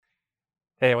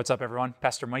Hey, what's up, everyone?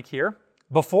 Pastor Mike here.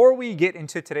 Before we get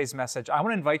into today's message, I want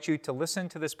to invite you to listen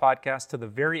to this podcast to the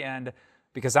very end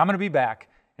because I'm going to be back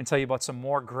and tell you about some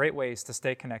more great ways to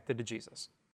stay connected to Jesus.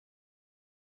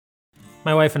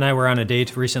 My wife and I were on a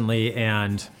date recently,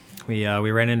 and we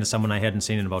ran into someone I hadn't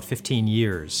seen in about 15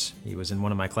 years. He was in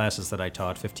one of my classes that I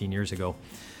taught 15 years ago.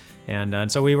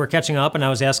 And so we were catching up, and I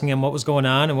was asking him what was going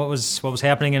on and what was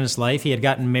happening in his life. He had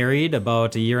gotten married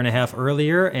about a year and a half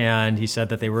earlier, and he said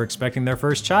that they were expecting their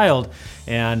first child.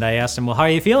 And I asked him, well, how are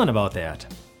you feeling about that?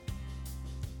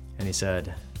 And he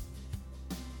said,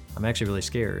 I'm actually really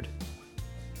scared.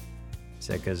 He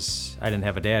said, because I didn't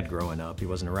have a dad growing up. He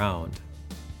wasn't around.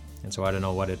 And so I don't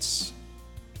know what it's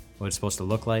supposed to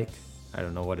look like. I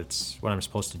don't know what I'm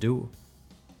supposed to do.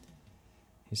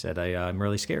 He said, I'm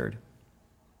really scared.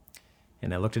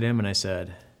 And I looked at him and I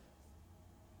said,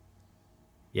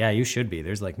 yeah, you should be.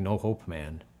 There's like no hope,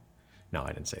 man. No, I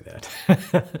didn't say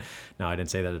that. No, I didn't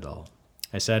say that at all.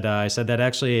 I said that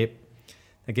actually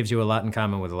that gives you a lot in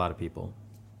common with a lot of people.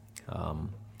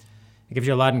 It gives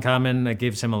you a lot in common. It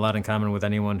gives him a lot in common with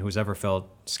anyone who's ever felt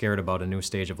scared about a new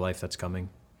stage of life that's coming,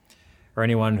 or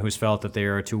anyone who's felt that they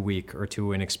are too weak or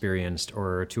too inexperienced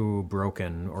or too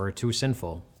broken or too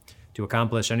sinful to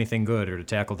accomplish anything good or to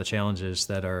tackle the challenges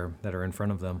that are in front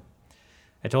of them.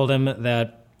 I told him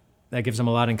that gives him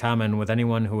a lot in common with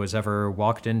anyone who has ever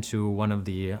walked into one of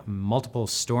the multiple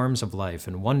storms of life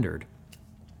and wondered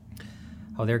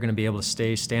how they're going to be able to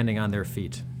stay standing on their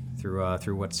feet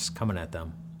through what's coming at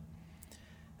them.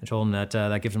 I told him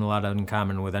that gives him a lot in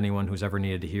common with anyone who's ever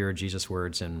needed to hear Jesus'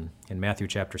 words in Matthew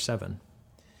chapter 7.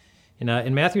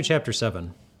 In Matthew chapter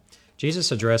 7, Jesus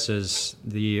addresses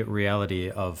the reality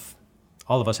of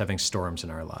all of us having storms in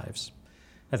our lives.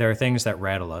 That there are things that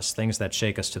rattle us, things that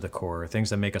shake us to the core, things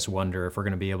that make us wonder if we're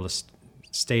going to be able to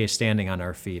stay standing on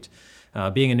our feet.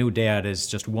 Being a new dad is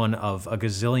just one of a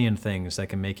gazillion things that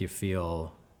can make you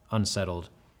feel unsettled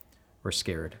or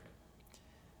scared.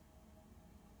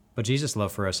 But Jesus'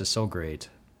 love for us is so great,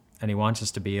 and he wants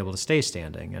us to be able to stay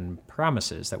standing, and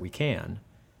promises that we can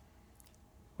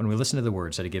when we listen to the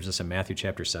words that he gives us in Matthew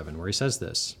chapter 7, where he says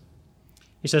this.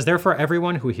 He says, therefore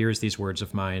everyone who hears these words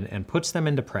of mine and puts them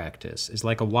into practice is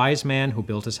like a wise man who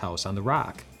built his house on the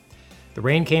rock. The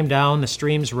rain came down, the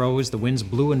streams rose, the winds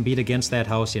blew and beat against that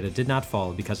house, yet it did not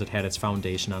fall because it had its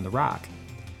foundation on the rock.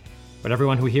 But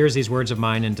everyone who hears these words of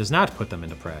mine and does not put them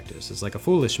into practice is like a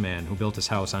foolish man who built his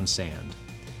house on sand.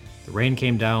 The rain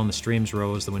came down, the streams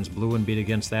rose, the winds blew and beat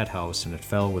against that house, and it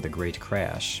fell with a great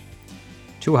crash.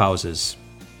 Two houses,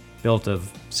 built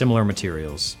of similar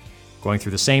materials, going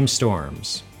through the same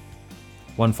storms.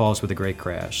 One falls with a great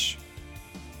crash.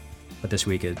 But this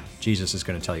week, Jesus is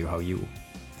going to tell you how you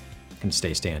can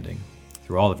stay standing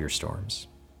through all of your storms.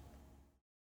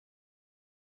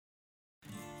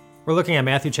 We're looking at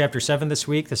Matthew chapter 7 this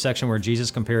week, the section where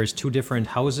Jesus compares two different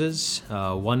houses,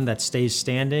 one that stays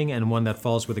standing and one that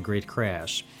falls with a great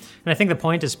crash. And I think the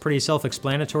point is pretty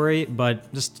self-explanatory,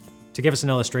 but just to give us an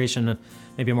illustration,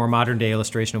 maybe a more modern-day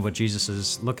illustration of what Jesus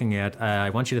is looking at, I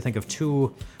want you to think of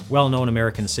two well-known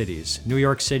American cities, New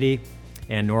York City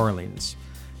and New Orleans.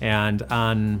 And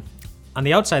on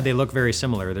the outside, they look very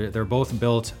similar. They're both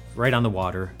built right on the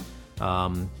water.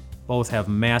 Both have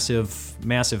massive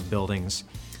buildings.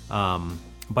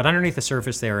 But underneath the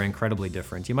surface, they are incredibly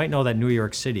different. You might know that New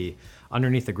York City,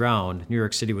 underneath the ground, New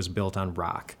York City was built on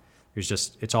rock.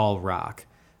 It's all rock.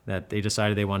 That they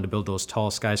decided they wanted to build those tall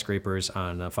skyscrapers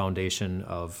on a foundation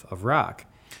of rock.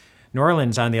 New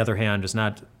Orleans, on the other hand, is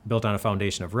not built on a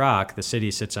foundation of rock. The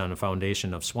city sits on a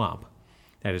foundation of swamp.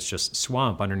 That is just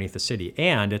swamp underneath the city,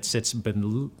 and it sits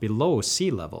below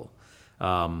sea level.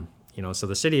 So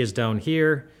the city is down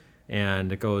here,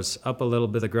 and it goes up a little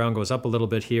bit. The ground goes up a little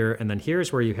bit here, and then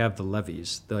here's where you have the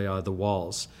levees, the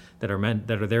walls that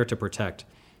are there to protect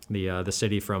the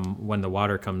city from when the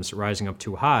water comes rising up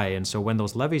too high. And so when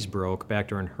those levees broke back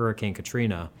during Hurricane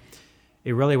Katrina,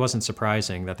 it really wasn't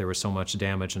surprising that there was so much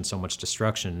damage and so much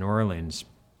destruction in New Orleans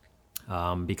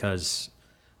because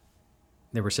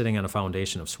they were sitting on a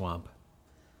foundation of swamp.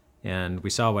 And we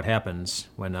saw what happens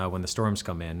when the storms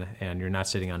come in and you're not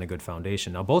sitting on a good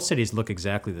foundation. Now, both cities look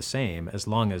exactly the same as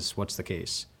long as what's the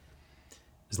case?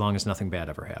 As long as nothing bad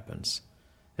ever happens.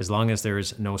 As long as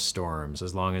there's no storms,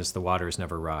 as long as the waters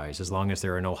never rise, as long as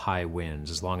there are no high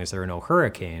winds, as long as there are no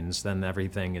hurricanes, then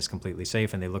everything is completely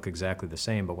safe and they look exactly the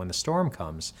same. But when the storm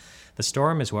comes, the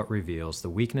storm is what reveals the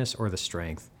weakness or the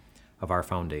strength of our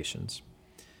foundations.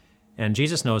 And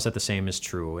Jesus knows that the same is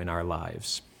true in our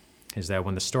lives, is that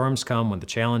when the storms come, when the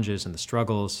challenges and the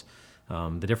struggles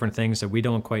the different things that we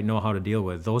don't quite know how to deal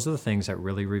with, those are the things that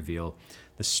really reveal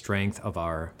the strength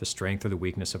or the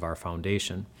weakness of our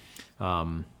foundation.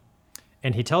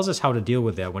 And he tells us how to deal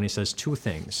with that when he says two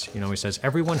things. He says,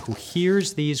 everyone who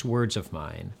hears these words of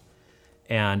mine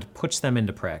and puts them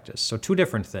into practice. So two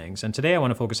different things. And today I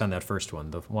want to focus on that first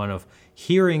one, the one of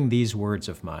hearing these words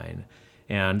of mine.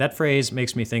 And that phrase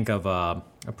makes me think of a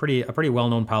pretty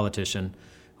well-known politician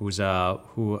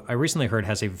who I recently heard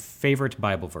has a favorite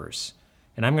Bible verse.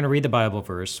 And I'm going to read the Bible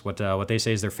verse, what they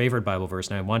say is their favorite Bible verse,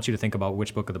 and I want you to think about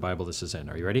which book of the Bible this is in.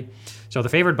 Are you ready? So the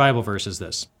favorite Bible verse is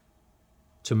this: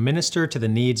 to minister to the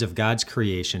needs of God's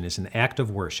creation is an act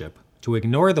of worship. To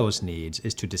ignore those needs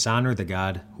is to dishonor the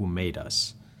God who made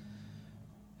us.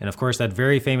 And of course, that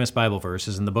very famous Bible verse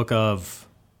is in the book of...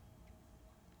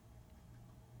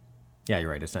 Yeah,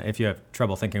 you're right. It's not. If you have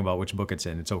trouble thinking about which book it's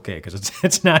in, it's okay, because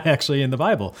it's not actually in the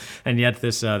Bible. And yet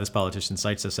this politician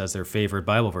cites this as their favorite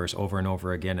Bible verse over and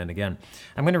over again and again.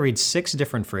 I'm going to read 6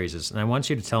 different phrases, and I want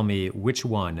you to tell me which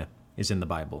one is in the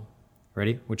Bible.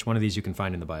 Ready? Which one of these you can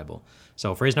find in the Bible.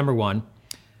 So phrase number 1,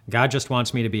 God just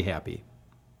wants me to be happy.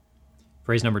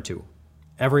 Phrase number 2,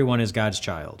 everyone is God's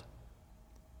child.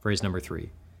 Phrase number 3,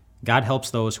 God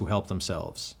helps those who help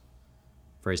themselves.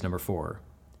 Phrase number 4,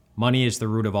 money is the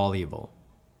root of all evil.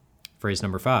 Phrase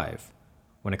number 5,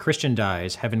 when a Christian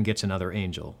dies, heaven gets another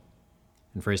angel.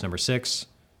 And phrase number 6,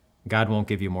 God won't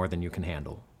give you more than you can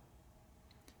handle.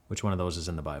 Which one of those is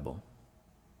in the Bible?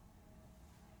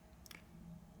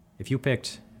 If you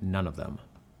picked none of them,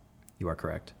 you are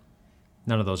correct.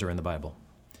 None of those are in the Bible.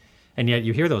 And yet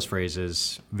you hear those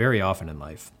phrases very often in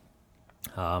life,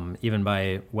 even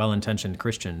by well-intentioned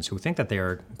Christians who think that they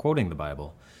are quoting the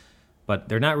Bible. But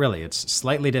they're not really. It's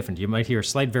slightly different. You might hear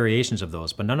slight variations of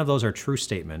those, but none of those are true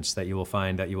statements that you will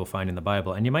find in the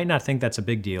Bible. And you might not think that's a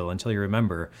big deal until you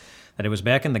remember that it was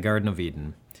back in the Garden of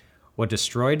Eden. What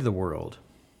destroyed the world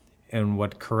and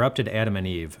what corrupted Adam and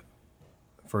Eve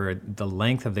for the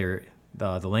length of their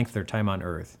time on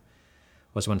earth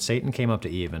was when Satan came up to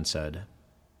Eve and said,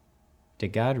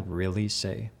 "Did God really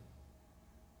say?"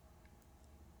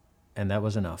 And that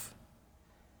was enough.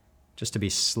 Just to be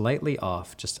slightly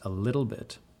off, just a little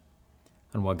bit,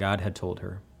 on what God had told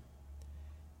her.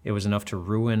 It was enough to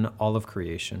ruin all of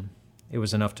creation. It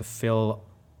was enough to fill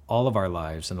all of our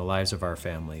lives and the lives of our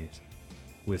families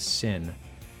with sin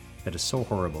that is so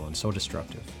horrible and so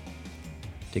destructive.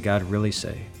 Did God really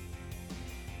say?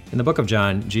 In the book of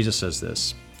John, Jesus says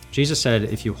this. Jesus said,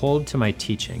 "If you hold to my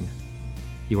teaching,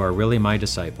 you are really my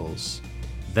disciples.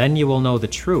 Then you will know the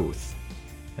truth."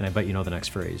 And I bet you know the next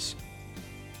phrase.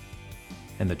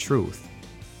 "And the truth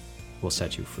will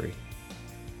set you free."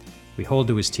 We hold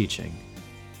to his teaching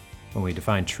when we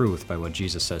define truth by what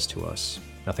Jesus says to us.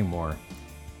 Nothing more,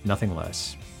 nothing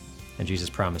less. And Jesus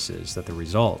promises that the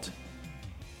result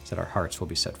is that our hearts will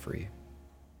be set free.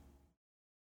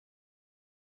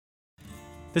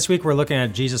 This week we're looking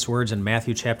at Jesus' words in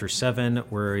Matthew chapter 7,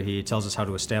 where he tells us how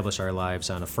to establish our lives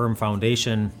on a firm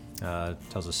foundation,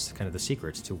 tells us kind of the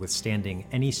secrets to withstanding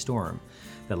any storm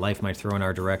that life might throw in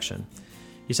our direction.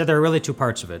 He said there are really 2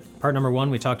 parts of it. Part number 1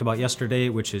 we talked about yesterday,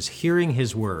 which is hearing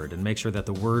his word and make sure that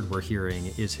the word we're hearing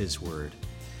is his word.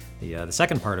 The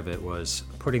second part of it was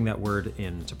putting that word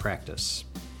into practice.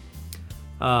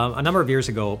 A number of years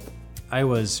ago, I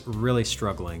was really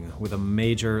struggling with a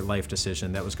major life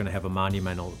decision that was going to have a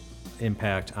monumental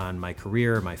impact on my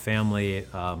career, my family,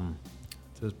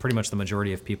 pretty much the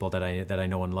majority of people that I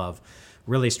know and love,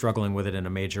 really struggling with it in a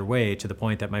major way, to the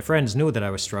point that my friends knew that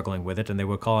I was struggling with it, and they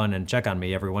would call in and check on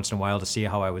me every once in a while to see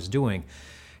how I was doing.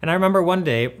 And I remember one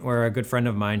day where a good friend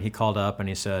of mine, he called up and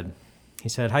he said,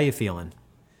 "How you feeling?"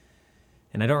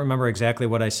 And I don't remember exactly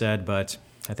what I said, but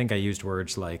I think I used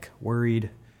words like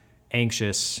worried,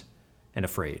 anxious, and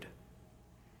afraid.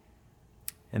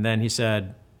 And then he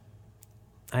said,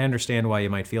 "I understand why you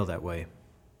might feel that way." And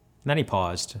then he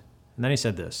paused, and then he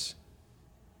said this,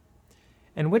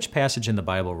 "And which passage in the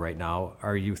Bible right now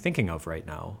are you thinking of right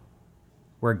now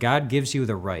where God gives you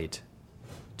the right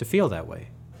to feel that way?"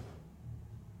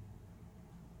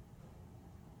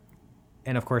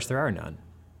 And of course, there are none.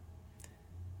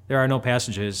 There are no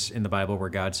passages in the Bible where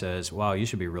God says, "Wow, you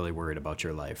should be really worried about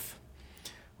your life."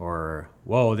 Or,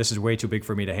 "Whoa, this is way too big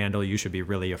for me to handle, you should be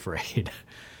really afraid."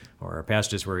 Or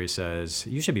passages where he says,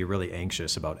 "You should be really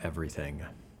anxious about everything."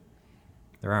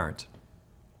 There aren't.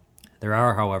 There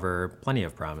are, however, plenty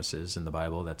of promises in the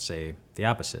Bible that say the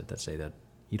opposite, that say that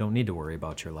you don't need to worry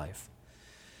about your life.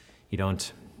 You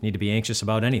don't need to be anxious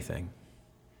about anything.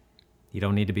 You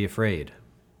don't need to be afraid.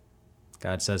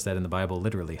 God says that in the Bible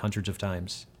literally hundreds of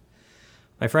times.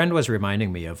 My friend was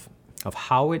reminding me of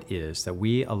how it is that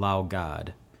we allow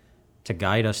God to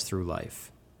guide us through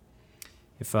life.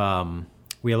 If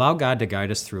we allow God to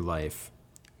guide us through life,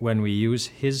 when we use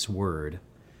His Word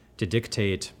to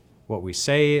dictate what we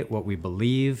say, what we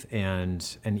believe,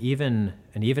 and even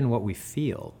what we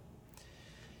feel.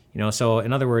 So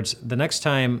in other words, the next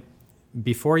time,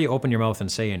 before you open your mouth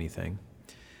and say anything,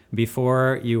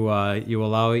 before you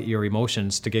allow your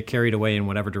emotions to get carried away in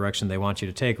whatever direction they want you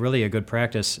to take, really a good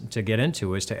practice to get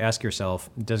into is to ask yourself,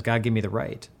 does God give me the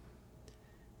right?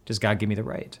 Does God give me the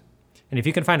right? And if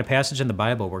you can find a passage in the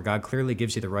Bible where God clearly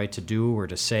gives you the right to do or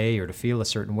to say or to feel a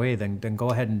certain way, then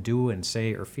go ahead and do and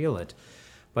say or feel it.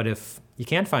 But if you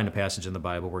can't find a passage in the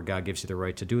Bible where God gives you the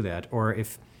right to do that, or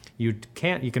if you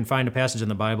can find a passage in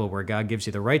the Bible where God gives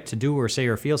you the right to do or say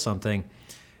or feel something,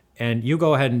 and you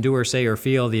go ahead and do or say or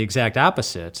feel the exact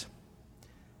opposite,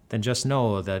 then just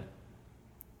know that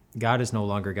God is no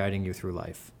longer guiding you through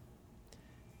life.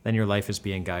 Then your life is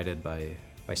being guided by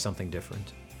something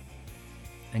different.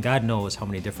 And God knows how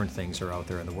many different things are out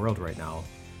there in the world right now,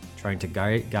 trying to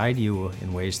guide you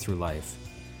in ways through life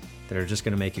that are just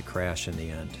going to make you crash in the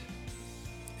end.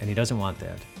 And He doesn't want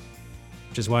that.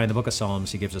 Which is why in the book of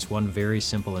Psalms, He gives us one very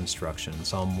simple instruction.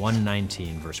 Psalm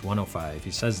 119, verse 105,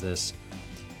 He says this,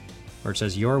 where it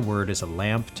says, "Your word is a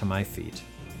lamp to my feet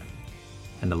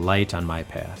and a light on my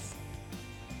path."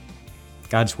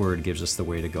 God's word gives us the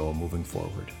way to go moving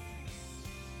forward.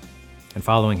 And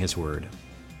following His word,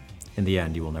 in the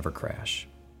end, you will never crash.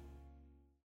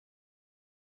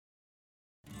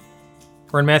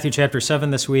 We're in Matthew chapter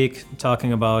 7 this week,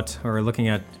 looking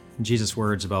at Jesus'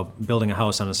 words about building a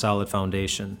house on a solid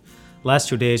foundation. Last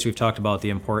 2 days, we've talked about the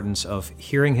importance of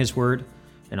hearing His word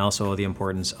and also the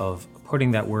importance of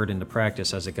putting that word into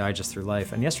practice as it guides us through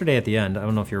life. And yesterday at the end, I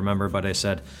don't know if you remember, but I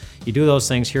said, you do those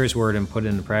things, hear His word, and put it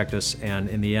into practice, and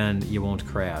in the end, you won't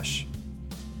crash.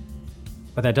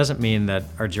 But that doesn't mean that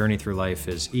our journey through life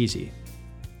is easy.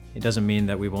 It doesn't mean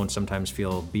that we won't sometimes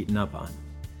feel beaten up on,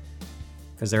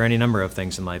 because there are any number of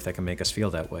things in life that can make us feel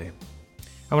that way.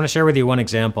 I want to share with you one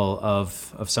example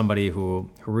of somebody who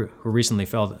recently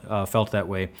felt that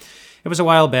way. It was a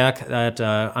while back that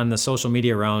on the social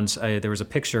media rounds, there was a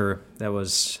picture that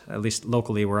was, at least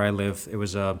locally where I live, it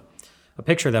was a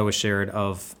picture that was shared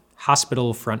of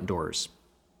hospital front doors,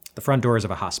 the front doors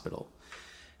of a hospital.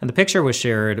 And the picture was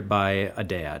shared by a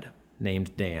dad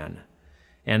named Dan.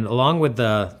 And along with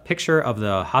the picture of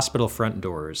the hospital front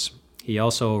doors, he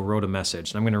also wrote a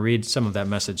message. And I'm going to read some of that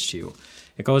message to you.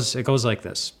 It goes like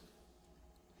this.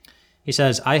 He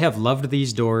says, "I have loved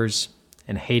these doors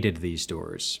and hated these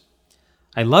doors.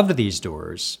 I loved these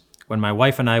doors when my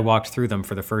wife and I walked through them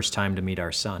for the first time to meet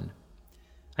our son.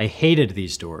 I hated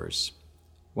these doors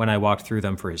when I walked through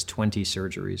them for his 20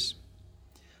 surgeries.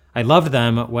 I loved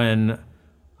them when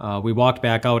we walked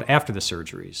back out after the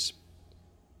surgeries.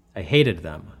 I hated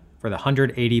them for the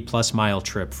 180-plus mile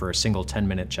trip for a single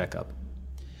 10-minute checkup.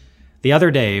 The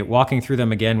other day, walking through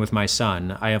them again with my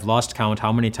son, I have lost count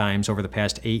how many times over the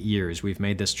past 8 years we've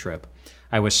made this trip.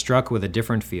 I was struck with a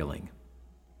different feeling.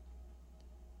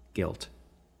 Guilt.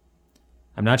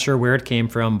 I'm not sure where it came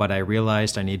from, but I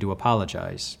realized I need to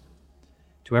apologize.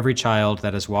 To every child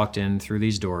that has walked in through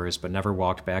these doors but never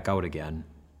walked back out again,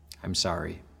 I'm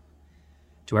sorry.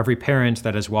 To every parent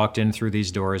that has walked in through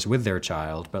these doors with their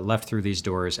child but left through these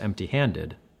doors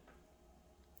empty-handed,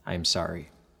 I am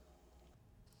sorry."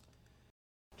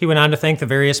 He went on to thank the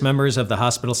various members of the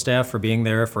hospital staff for being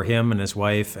there for him and his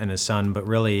wife and his son, but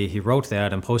really he wrote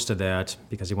that and posted that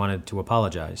because he wanted to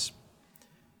apologize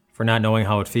for not knowing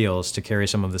how it feels to carry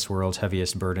some of this world's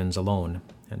heaviest burdens alone.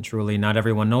 And truly, not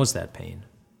everyone knows that pain.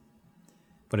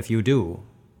 But if you do,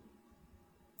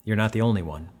 you're not the only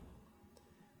one.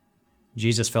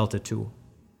 Jesus felt it too,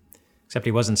 except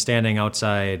he wasn't standing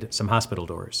outside some hospital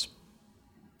doors.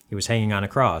 He was hanging on a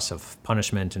cross of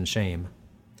punishment and shame.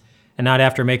 And not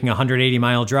after making a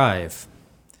 180-mile drive,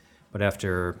 but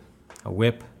after a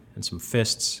whip and some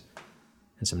fists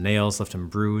and some nails left him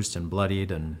bruised and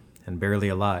bloodied and barely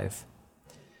alive.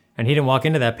 And he didn't walk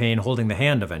into that pain holding the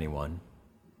hand of anyone,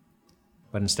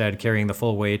 but instead carrying the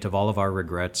full weight of all of our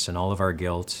regrets and all of our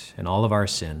guilt and all of our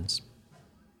sins.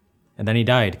 And then he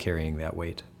died carrying that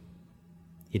weight.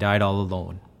 He died all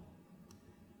alone,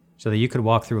 so that you could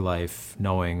walk through life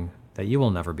knowing that you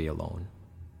will never be alone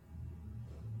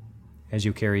as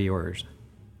you carry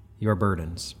your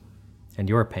burdens, and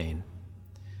your pain,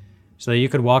 so that you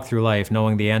could walk through life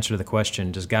knowing the answer to the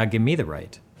question, does God give me the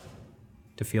right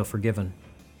to feel forgiven,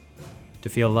 to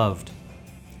feel loved,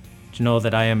 to know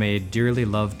that I am a dearly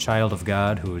loved child of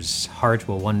God whose heart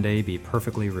will one day be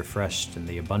perfectly refreshed in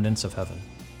the abundance of heaven?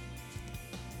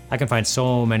 I can find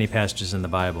so many passages in the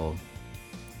Bible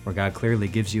where God clearly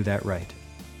gives you that right.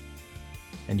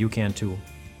 and you can too.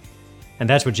 And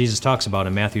that's what Jesus talks about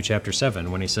in Matthew chapter 7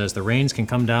 when he says, the rains can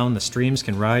come down, the streams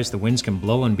can rise, the winds can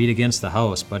blow and beat against the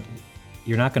house, but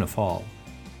you're not going to fall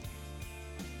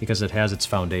because it has its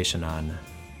foundation on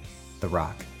the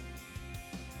rock.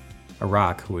 A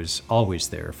rock who is always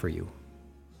there for you.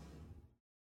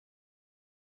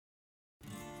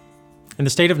 In the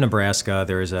state of Nebraska,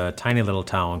 there is a tiny little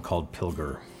town called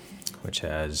Pilger, which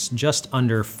has just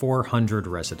under 400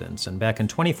 residents. And back in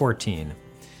 2014,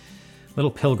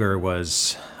 little Pilger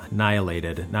was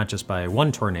annihilated not just by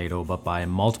one tornado, but by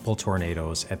multiple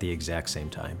tornadoes at the exact same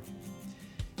time.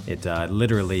 It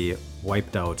literally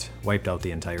wiped out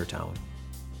the entire town.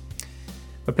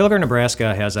 But Pilger,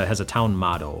 Nebraska has a town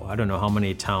motto. I don't know how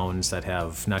many towns that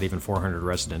have not even 400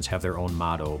 residents have their own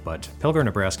motto, but Pilger,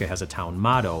 Nebraska has a town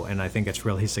motto, and I think it's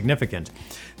really significant.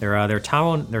 Their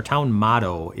town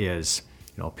motto is,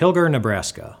 Pilger,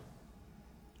 Nebraska,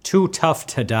 too tough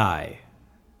to die.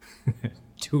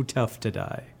 Too tough to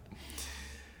die.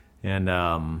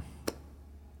 And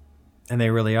they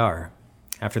really are.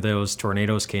 After those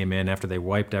tornadoes came in, after they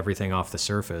wiped everything off the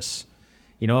surface,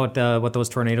 you know what those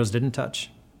tornadoes didn't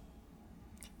touch?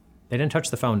 They didn't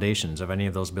touch the foundations of any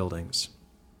of those buildings.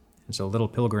 And so little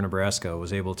Pilger, Nebraska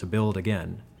was able to build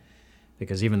again,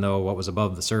 because even though what was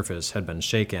above the surface had been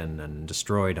shaken and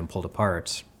destroyed and pulled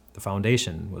apart, the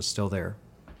foundation was still there.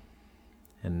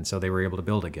 And so they were able to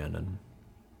build again,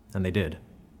 and they did.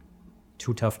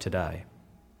 Too tough to die.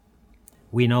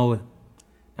 We know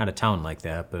not a town like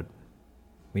that, but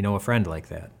we know a friend like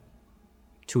that.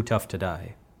 Too tough to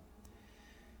die.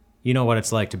 You know what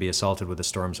it's like to be assaulted with the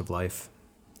storms of life.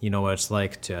 You know what it's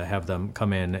like to have them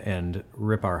come in and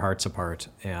rip our hearts apart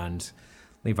and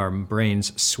leave our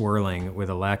brains swirling with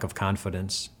a lack of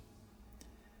confidence.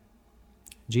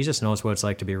 Jesus knows what it's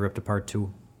like to be ripped apart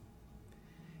too.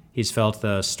 He's felt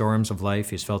the storms of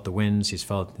life, he's felt the winds, he's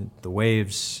felt the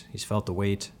waves, he's felt the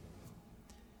weight.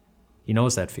 He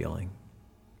knows that feeling.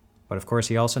 But of course,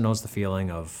 he also knows the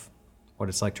feeling of what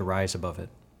it's like to rise above it.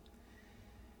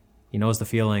 He knows the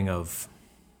feeling of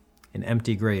an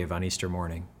empty grave on Easter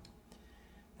morning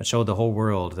that showed the whole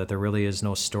world that there really is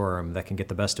no storm that can get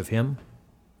the best of him,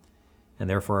 and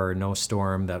therefore no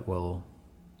storm that will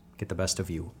get the best of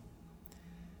you.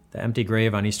 The empty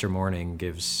grave on Easter morning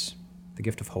gives the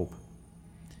gift of hope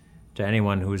to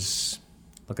anyone who's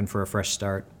looking for a fresh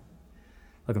start,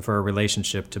 looking for a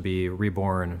relationship to be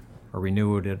reborn or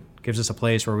renewed. It gives us a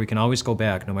place where we can always go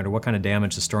back, no matter what kind of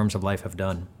damage the storms of life have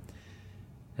done,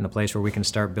 and a place where we can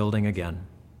start building again,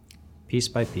 piece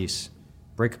by piece,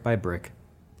 brick by brick,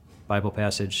 Bible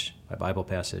passage by Bible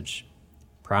passage,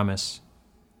 promise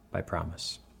by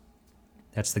promise.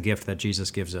 That's the gift that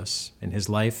Jesus gives us in his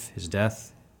life, his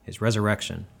death, his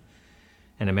resurrection,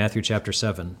 and in Matthew chapter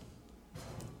 7,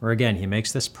 where again he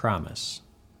makes this promise.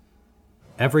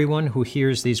 Everyone who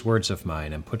hears these words of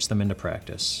mine and puts them into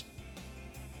practice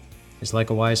is like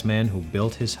a wise man who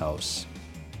built his house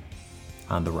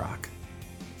on the rock.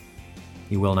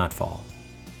 You will not fall.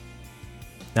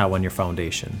 Not when your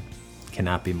foundation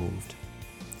cannot be moved.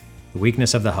 The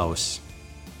weakness of the house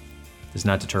does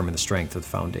not determine the strength of the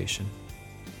foundation.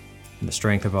 And the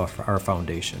strength of our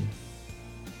foundation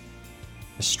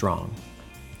is strong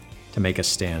to make us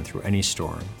stand through any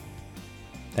storm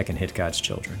that can hit God's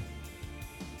children.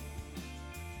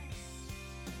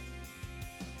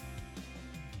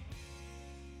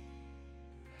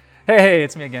 Hey,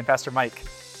 it's me again, Pastor Mike.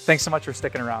 Thanks so much for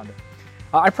sticking around.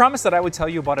 I promised that I would tell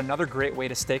you about another great way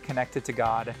to stay connected to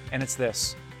God, and it's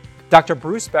this. Dr.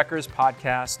 Bruce Becker's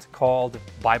podcast called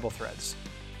Bible Threads.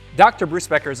 Dr. Bruce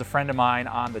Becker is a friend of mine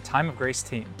on the Time of Grace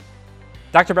team.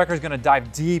 Dr. Becker is going to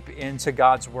dive deep into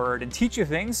God's Word and teach you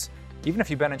things, even if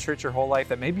you've been in church your whole life,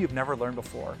 that maybe you've never learned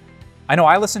before. I know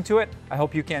I listen to it. I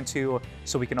hope you can too,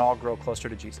 so we can all grow closer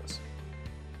to Jesus.